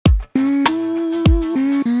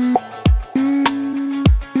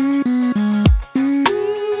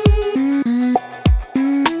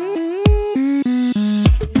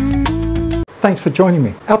Thanks for joining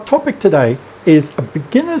me. Our topic today is a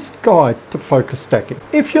beginner's guide to focus stacking.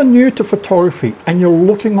 If you're new to photography and you're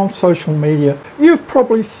looking on social media, you've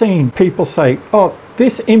probably seen people say, oh,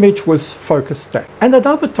 this image was focus stacked. And at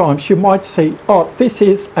other times you might see, oh, this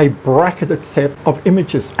is a bracketed set of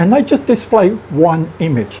images, and they just display one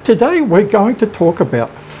image. Today we're going to talk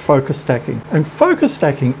about focus stacking. And focus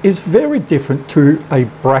stacking is very different to a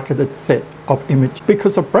bracketed set of image,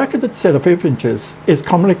 because a bracketed set of images is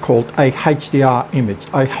commonly called a HDR image,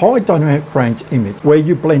 a high dynamic range image, where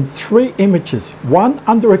you blend three images, one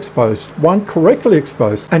underexposed, one correctly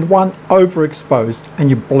exposed, and one overexposed, and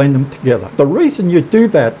you blend them together. The reason you do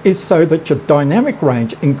that is so that your dynamic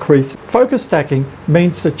range increases. Focus stacking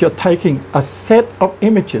means that you're taking a set of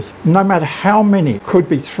images, no matter how many, could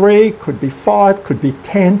be 3, could be 5, could be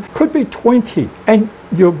 10, could be 20, and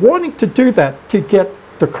you're wanting to do that to get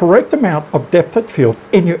the correct amount of depth of field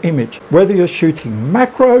in your image, whether you're shooting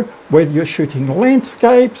macro, whether you're shooting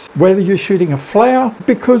landscapes, whether you're shooting a flower,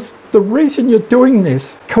 because the reason you're doing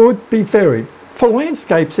this could be varied. For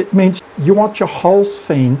landscapes, it means you want your whole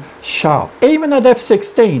scene sharp. Even at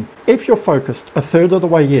f/16, if you're focused a third of the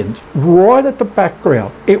way in, right at the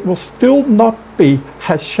background, it will still not be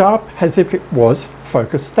as sharp as if it was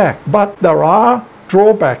focus stacked. But there are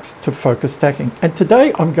drawbacks to focus stacking, and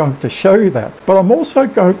today I'm going to show you that. But I'm also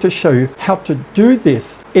going to show you how to do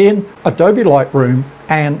this in Adobe Lightroom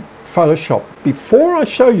and Photoshop. Before I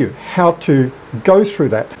show you how to go through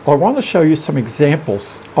that, I want to show you some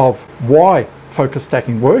examples of why focus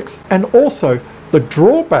stacking works and also the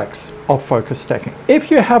drawbacks of focus stacking. If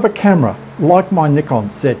you have a camera like my Nikon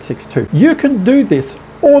Z you can do this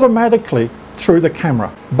automatically through the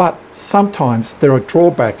camera, but sometimes there are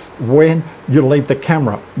drawbacks when you leave the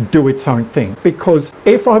camera do its own thing, because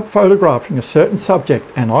if I'm photographing a certain subject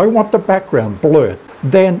and I want the background blurred,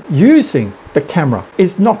 then using the camera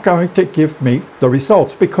is not going to give me the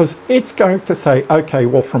results, because it's going to say, okay,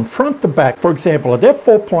 well, from front to back, for example, at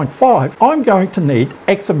f4.5, I'm going to need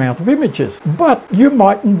X amount of images, but you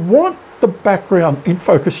mightn't want the background in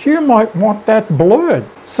focus, you might want that blurred,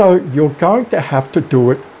 so you're going to have to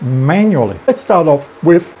do it manually. Let's start off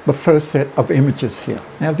with the first set of images here.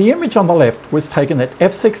 Now, the image on the left was taken at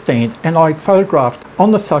f/16 and I photographed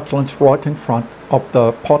on the succulents right in front of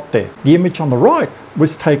the pot there. The image on the right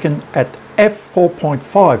was taken at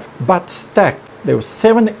f4.5 but stacked. There were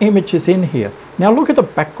 7 images in here. Now look at the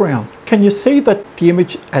background. Can you see that the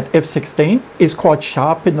image at f/16 is quite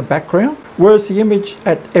sharp in the background, whereas the image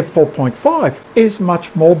at f4.5 is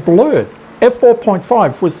much more blurred?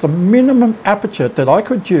 f4.5 was the minimum aperture that I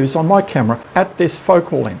could use on my camera at this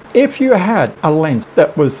focal length. If you had a lens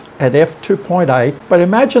that was at f2.8, but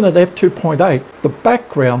imagine at f2.8, the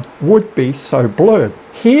background would be so blurred.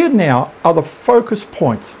 Here now are the focus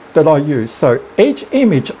points that I use. So each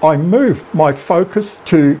image I moved my focus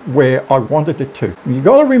to where I wanted it to. You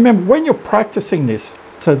got to remember when you're practicing this,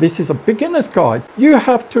 so this is a beginner's guide, you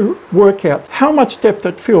have to work out how much depth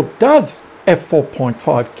of field does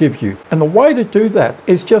f4.5 give you. And the way to do that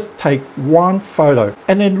is just take one photo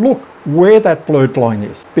and then look where that blurred line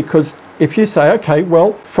is. Because if you say, okay,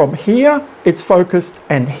 well, from here it's focused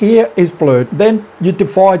and here is blurred, then you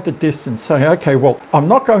divide the distance, saying, okay, well, I'm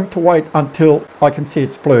not going to wait until I can see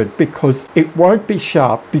it's blurred, because it won't be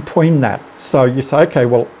sharp between that. So you say, okay,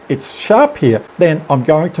 well, it's sharp here, then I'm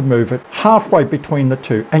going to move it halfway between the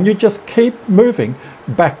two, and you just keep moving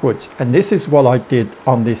backwards. And this is what I did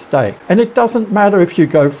on this day. And it doesn't matter if you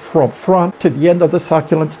go from front to the end of the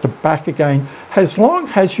succulents to back again, as long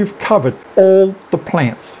as you've covered all the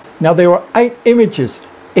plants. Now there are 8 images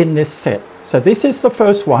in this set. So this is the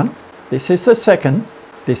first one, this is the second,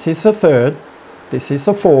 this is the third, this is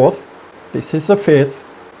the fourth, this is the fifth,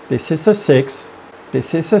 this is the sixth,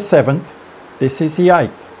 this is the seventh, this is the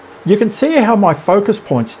eighth. You can see how my focus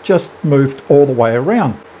points just moved all the way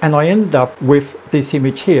around, and I ended up with this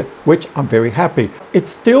image here, which I'm very happy. It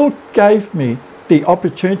still gave me the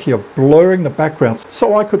opportunity of blurring the backgrounds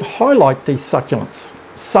so I could highlight these succulents.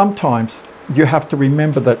 Sometimes you have to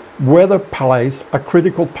remember that weather plays a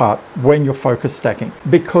critical part when you're focus stacking,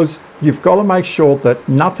 because you've got to make sure that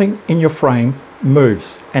nothing in your frame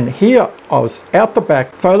moves. And here I was out the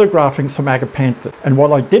back photographing some agapanthus, and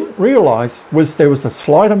what I didn't realize was there was a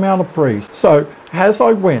slight amount of breeze. So as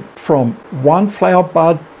I went from one flower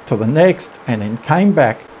bud to the next and then came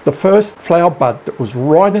back, the first flower bud that was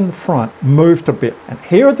right in the front moved a bit. And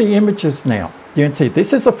here are the images now. You can see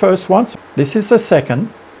this is the first one, this is the second,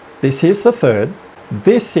 this is the third,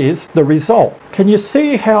 this is the result. Can you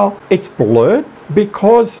see how it's blurred?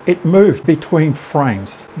 Because it moved between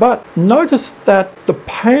frames. But notice that the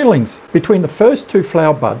palings between the first 2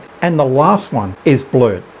 flower buds and the last one is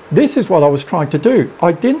blurred. This is what I was trying to do.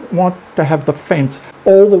 I didn't want to have the fence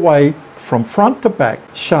all the way from front to back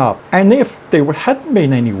sharp, and if there hadn't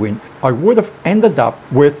been any wind, I would have ended up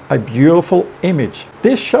with a beautiful image.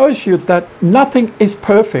 This shows you that nothing is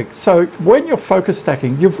perfect, so when you're focus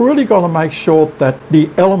stacking, you've really got to make sure that the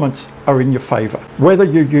elements are in your favor, whether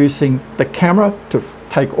you're using the camera to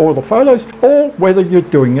take all the photos or whether you're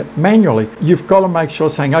doing it manually. You've got to make sure,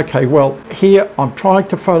 saying, okay, well, here I'm trying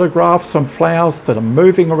to photograph some flowers that are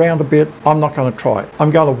moving around a bit. I'm not going to try it.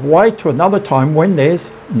 I'm going to wait to another time when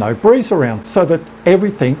there's no breeze around so that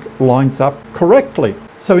everything lines up correctly.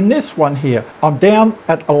 So in this one here, I'm down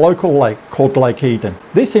at a local lake called Lake Eden.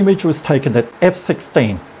 This image was taken at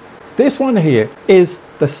f16. This one here is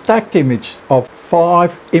the stacked image of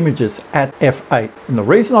 5 images at f8. And the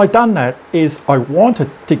reason I done that is I wanted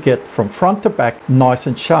to get from front to back nice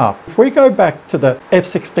and sharp. If we go back to the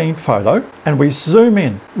f16 photo and we zoom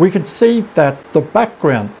in, we can see that the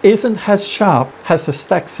background isn't as sharp as the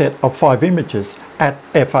stacked set of 5 images at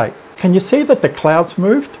f8. Can you see that the clouds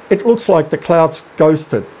moved? It looks like the clouds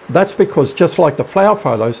ghosted. That's because just like the flower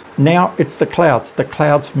photos, now it's the clouds. The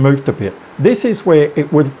clouds moved a bit. This is where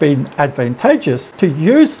it would have been advantageous to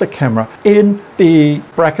use the camera in the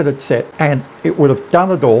bracketed set, and it would have done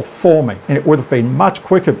it all for me. And it would have been much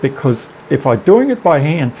quicker, because if I'm doing it by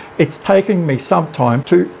hand, it's taking me some time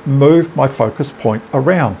to move my focus point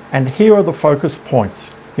around. And here are the focus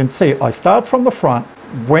points. You can see I start from the front,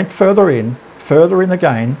 went further in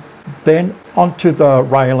again, then onto the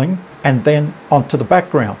railing, and then onto the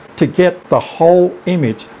background to get the whole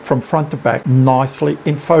image from front to back nicely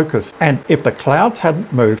in focus. And if the clouds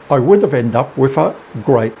hadn't moved, I would have ended up with a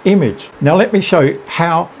great image. Now let me show you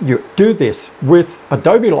how you do this with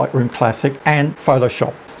Adobe Lightroom Classic and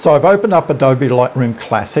Photoshop. So I've opened up Adobe Lightroom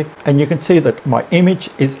Classic, and you can see that my image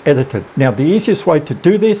is edited. Now the easiest way to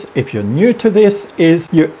do this, if you're new to this, is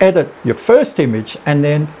you edit your first image and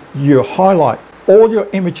then you highlight all your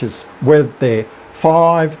images, whether they're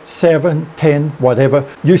 5, 7, 10, whatever.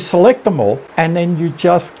 You select them all and then you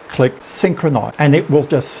just click synchronize, and it will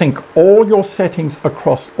just sync all your settings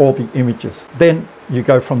across all the images. Then you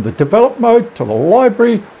go from the develop mode to the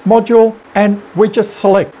library module, and we just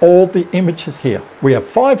select all the images here. We have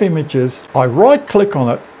 5 images. I right click on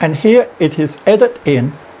it, and here it is edit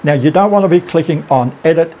in. Now you don't want to be clicking on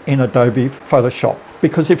edit in Adobe Photoshop,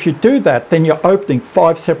 because if you do that, then you're opening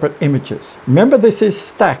 5 separate images. Remember, this is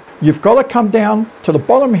stacked. You've got to come down to the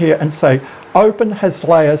bottom here and say open as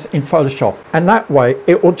layers in Photoshop, and that way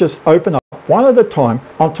it will just open up one at a time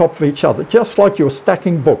on top of each other, just like you're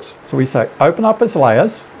stacking books. So we say open up as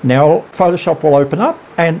layers. Now Photoshop will open up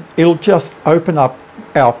and it'll just open up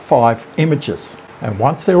our 5 images. And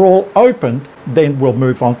once they're all opened, then we'll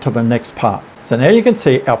move on to the next part. So now you can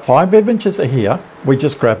see our 5 images are here. We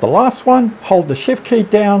just grab the last one, hold the shift key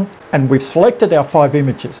down, and we've selected our 5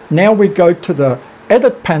 images. Now we go to the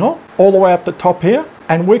edit panel all the way up the top here,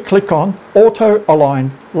 and we click on auto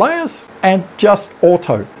align layers and just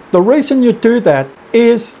auto. The reason you do that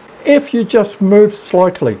is if you just move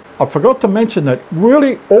slightly. I forgot to mention that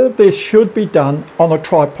really all this should be done on a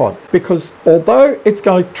tripod, because although it's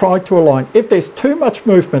going to try to align, if there's too much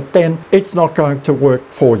movement, then it's not going to work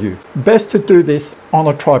for you. Best to do this on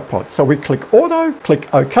a tripod. So we click auto,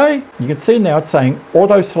 click OK. You can see now it's saying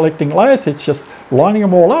auto selecting layers. It's just lining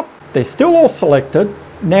them all up. They're still all selected.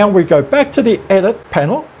 Now we go back to the edit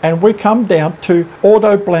panel and we come down to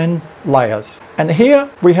auto blend layers. And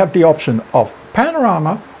here we have the option of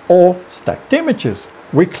panorama or stacked images.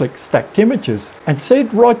 We click stacked images, and see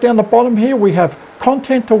right down the bottom here we have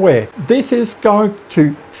content aware. This is going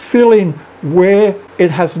to fill in where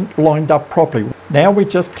it hasn't lined up properly. Now we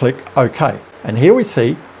just click OK, and here we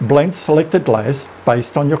see blend selected layers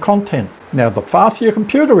based on your content. Now the faster your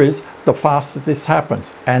computer is, the faster this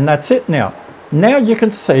happens, and that's it. Now you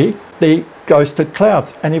can see the ghosted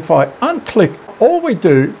clouds, and if I unclick, all we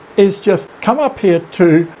do is just come up here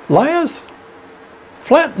to layers,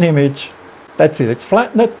 flatten image. That's it, it's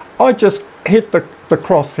flattened it. I just hit the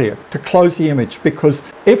cross here to close the image, because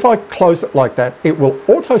if I close it like that, it will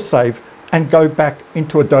auto save and go back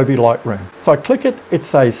into Adobe Lightroom. So I click it, it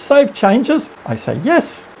says save changes. I say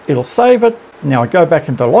yes, it'll save it. Now I go back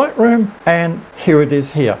into Lightroom and here it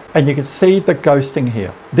is here. And you can see the ghosting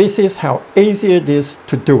here. This is how easy it is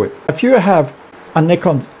to do it. If you have a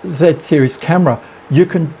Nikon Z series camera, you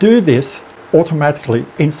can do this automatically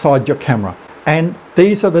inside your camera. And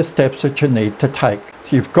these are the steps that you need to take.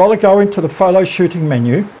 So you've got to go into the photo shooting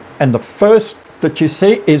menu, and the first that you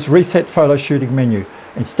see is reset photo shooting menu.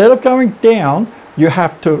 Instead of going down, you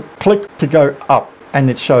have to click to go up, and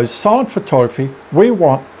it shows silent photography. We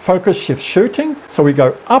want focus shift shooting, so we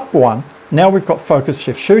go up 1 Now we've got focus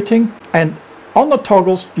shift shooting, and on the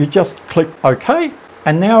toggles you just click OK,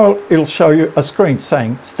 and now it'll show you a screen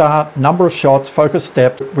saying start, number of shots, focus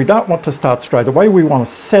steps. We don't want to start straight away, we want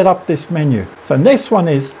to set up this menu. So next one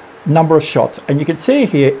is number of shots, and you can see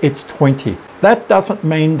here it's 20. That doesn't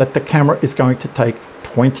mean that the camera is going to take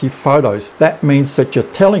 20 photos. That means that you're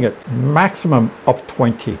telling it maximum of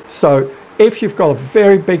 20. So if you've got a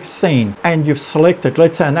very big scene and you've selected,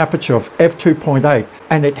 let's say, an aperture of f2.8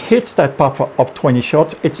 and it hits that buffer of 20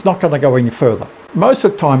 shots, it's not going to go any further. Most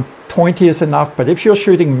of the time 20 is enough, but if you're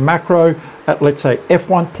shooting macro at, let's say,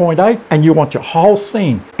 f1.8 and you want your whole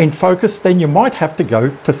scene in focus, then you might have to go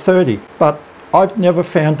to 30. But I've never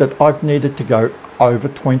found that I've needed to go over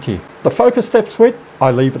 20. The focus depth width,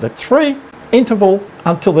 I leave it at 3. Interval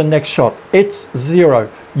until the next shot, it's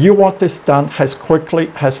 0. You want this done as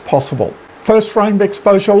quickly as possible. First frame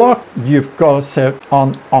exposure lock, you've got to set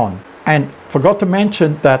on. And forgot to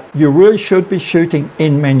mention that you really should be shooting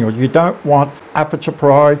in manual. You don't want aperture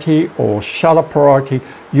priority or shutter priority.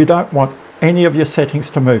 You don't want any of your settings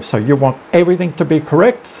to move. So you want everything to be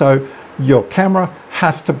correct. So your camera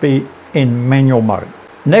has to be in manual mode.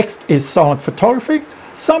 Next is silent photography.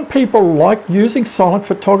 Some people like using silent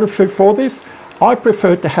photography for this. I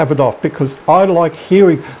prefer to have it off because I like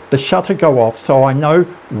hearing the shutter go off so I know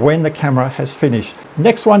when the camera has finished.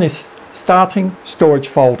 Next one is starting storage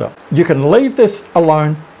folder. You can leave this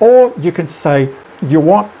alone, or you can say you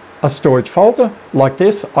want a storage folder like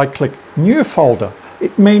this. I click new folder.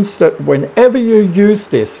 It means that whenever you use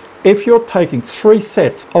this, if you're taking 3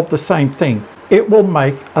 sets of the same thing, it will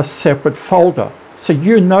make a separate folder. So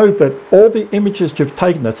you know that all the images you've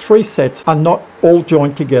taken, the 3 sets, are not all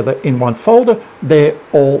joined together in one folder. They're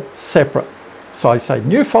all separate. So I say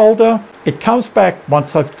new folder. It comes back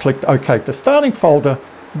once I've clicked OK to starting folder.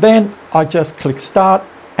 Then I just click start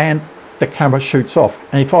and the camera shoots off.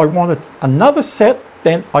 And if I wanted another set,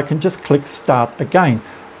 then I can just click start again.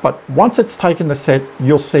 But once it's taken the set,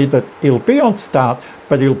 you'll see that it'll be on start,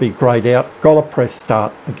 but it'll be grayed out. Gotta press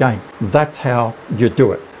start again. That's how you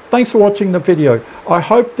do it. Thanks for watching the video. I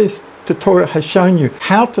hope this tutorial has shown you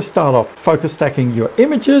how to start off focus stacking your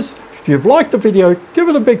images. If you've liked the video, give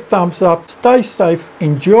it a big thumbs up. Stay safe,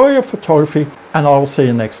 enjoy your photography, and I will see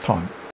you next time.